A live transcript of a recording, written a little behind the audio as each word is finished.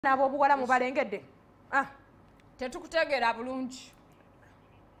Nabo obuwala mubalengedde. Tetukutegeera bulungi.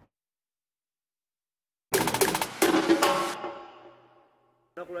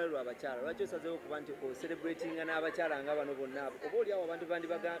 Nakulwayo abakyala lwaki osazeewo okuba nti celebratinga n'abakyala nga bano bonna oba oli awo abantu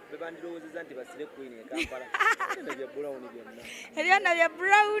bandirowoozezza nti basire queen e Kampala bya brown byonna ebyana bya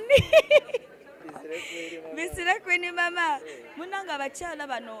brown bisire queen mama munanga abakyala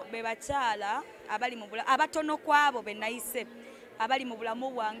bano be bakyala abali mu bulamu abatono kwabo be nayise abali mu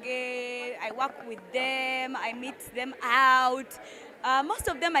bulamu bwange. I work with them, I meet them out. Most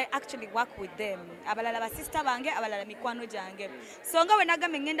of them I actually work with them. Abalala ba sister bange, abalala mikwano jange. So nga we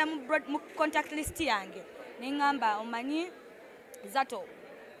nagambe ngenda mu contact list yange. Ningamba omanyi zato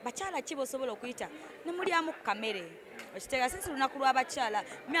bakyala kibo sobola okuyita ne muli amu kamere. Okitega since lunaku lwa bakyala,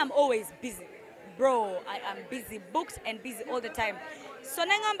 me I'm always busy. Bro, I am busy, booked and busy all the time. So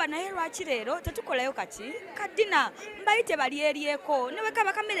nengamba naye lwaki leero tetukolayo kati kadina mbayite bali eryeko newe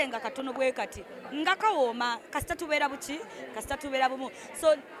kaba kamere nga katono bwe kati nga kawooma kasita tubeera buki kasita tubeera bumu.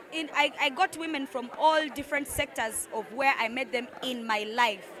 So I got women from all different sectors of where I met them in my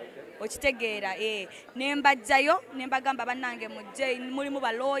life. Okitegeera nembajjayo nembagamba bannange mujje mulimu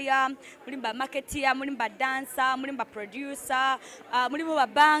ba lawyer, mulimu ba marketeer, mulimu ba dancer, mulimu ba producer, mulimu ba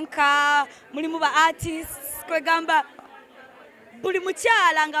banker, mulimu ba artists. Kwegamba buli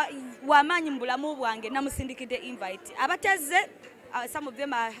mukyala nga wamanyi mbulamu bwange namusindikidde invite abateze. Some of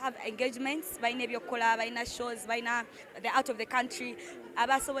them have engagements baina ebyokola baina shows baina they're out of the country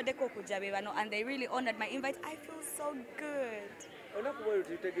abasobodeko okujja be bano and they really honored my invite. I feel so good. Onakuwa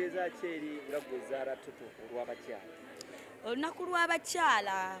tutegeeza cheri ngagwezaala Totto olw'abakyala. Olunaku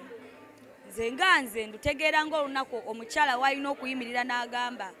lw'abakyala nze ndutegeera ng'olunaku omukyala w'alina okuyimirira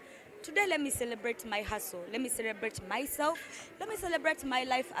n'agamba today let me celebrate my hustle, let me celebrate myself, let me celebrate my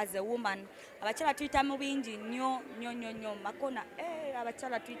life as a woman. Abakyala tuyita mu bingi nnyo makona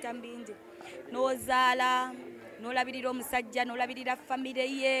abakyala tuyita mu bingi n'ozaala n'olabirira omusajja n'olabirira famire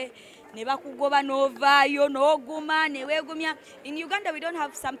ye ne bakugoba n'ovaayo n'oguma ne weegumya. In Uganda we don't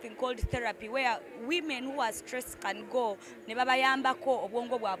have something called therapy where women who are stressed can go ne babayambako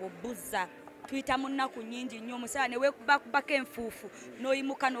obwongo bwabwe buzza. Tuyita mu nnaku nnyingi nnyo omusala ne weekubakubako enfuufu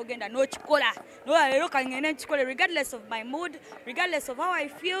n'oyimuka n'ogenda n'okikola leero kangende nkikole regardless of my mood, regardless of how I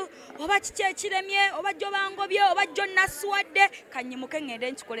feel, oba kiki ekiremye oba jjo bangobye oba jjo naswadde kanyimuke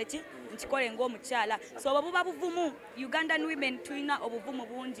ngende nkikole ng'omukyala. So obwo buba buvumu. Ugandan women tulina obuvumu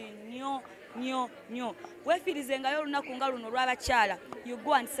bungi nnyo. Weefiirizengayo olunaku nga luno olw'abakyala. You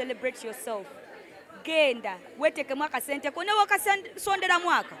go and celebrate yourself. Genda weetekemu akasente ko ne wookasondera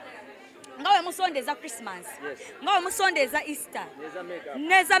mwaka nga we musondeza Christmas, nga we musondeza Easter,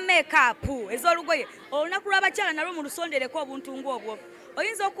 neza makeup ez'olugoye. Olunaku lw'abakyala nalwo mu lusondereko obuntu ng'obwo.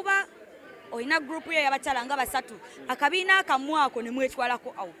 Oyinza okuba olina group ye y'abakyala nga basatu akabiina akamwako ne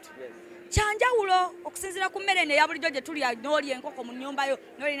mwetwalako out. Kyanjawulo okusinziira ku mmere ne ya bulijjo gye tulya n'oli enkoko mu nnyumba yo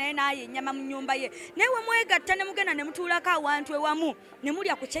n'oli naye n'ayo ennyama mu nnyumba ye naye we mwegatta ne mugenda ne mutuulako awantu ewamu ne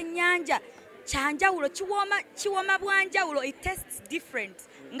mulya ku kyennyanja. Kyanjawulo kiwooma bwanjawulo. It tastes different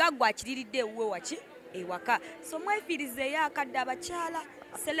nga gwe akiriridde ewuwe waki ewaka. So mwefiirizeeyo akadde abakyala.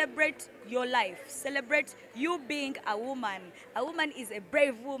 Celebrate your life. Celebrate you being a woman. A woman is a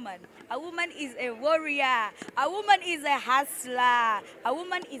brave woman. A woman is a warrior. A woman is a hustler. A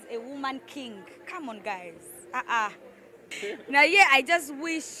woman is a woman king. Come on, guys. Now, yeah, I just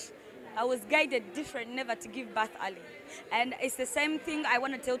wish I was guided different, never to give birth early. And it's the same thing I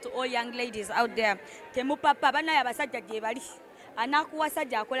want to tell to all young ladies out there. Temu papa bana ya basajja gye bali. Anakuwasa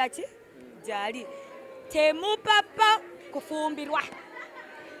gy'akola ki? Gy'ali. Temu papa kufumbirwa.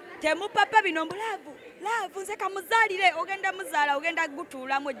 Temu papa bino laavu nze kamuzaalire ogenda muzaala ogenda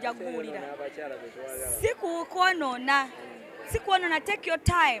gutuulamu ojja guwulira. Sikuwonoona. Take your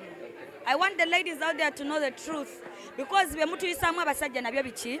time. I want the ladies out there to know the truth. Because be mutuyisaamu abasajja nabyo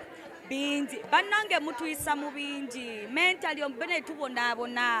biki? Bingi. Bannange mutuyisa mu bingi. Mentally ombene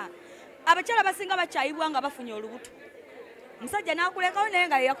tubonaabona. Abakyala basinga bakyayibwa nga bafunye olubuto. Musajja n'akulekawo naye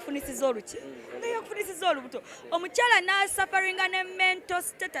nga yakufunisiza oluki? Nga yakufunisiza olubuto. Omukyala n'asuferinga ne mental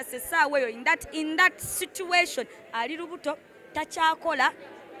status essaawa eyo in that situation ali lubuto takyakola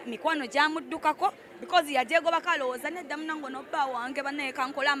mikwano gyamuddukako because yagyegobako alowooza nedda munange onobba wange bannaye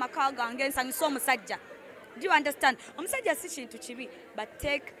kankola amaka gange nsanyusa omusajja. Do you understand? Omusajja si kintu kibi, but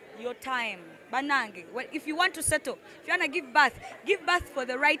take your time. Banange, if you want to settle, if you want to give birth for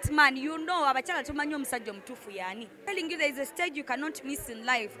the right man. You know, abachala tumanyi omusajja omutuufu yani. Telling you there is a stage you cannot miss in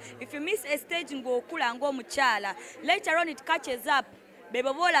life. If you miss a stage ng'okula ng'omukyala, later on it catches up.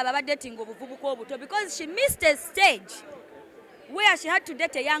 Bebo bola baba dating obuvubuka obuto because she missed a stage where she had to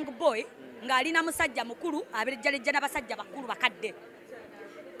date a young boy ng'alina musajja mukulu aberejalejja n'abasajja bakulu bakadde.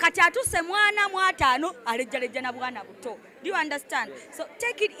 kati atuse mwana mu 5 alejjaleja na bwana buto. Do you understand? So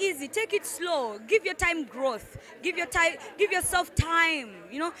take it easy, take it slow, give your time growth, give yourself time,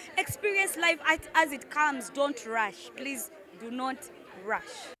 you know, experience life as it comes. Don't rush. Please do not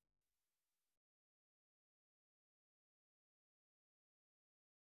rush.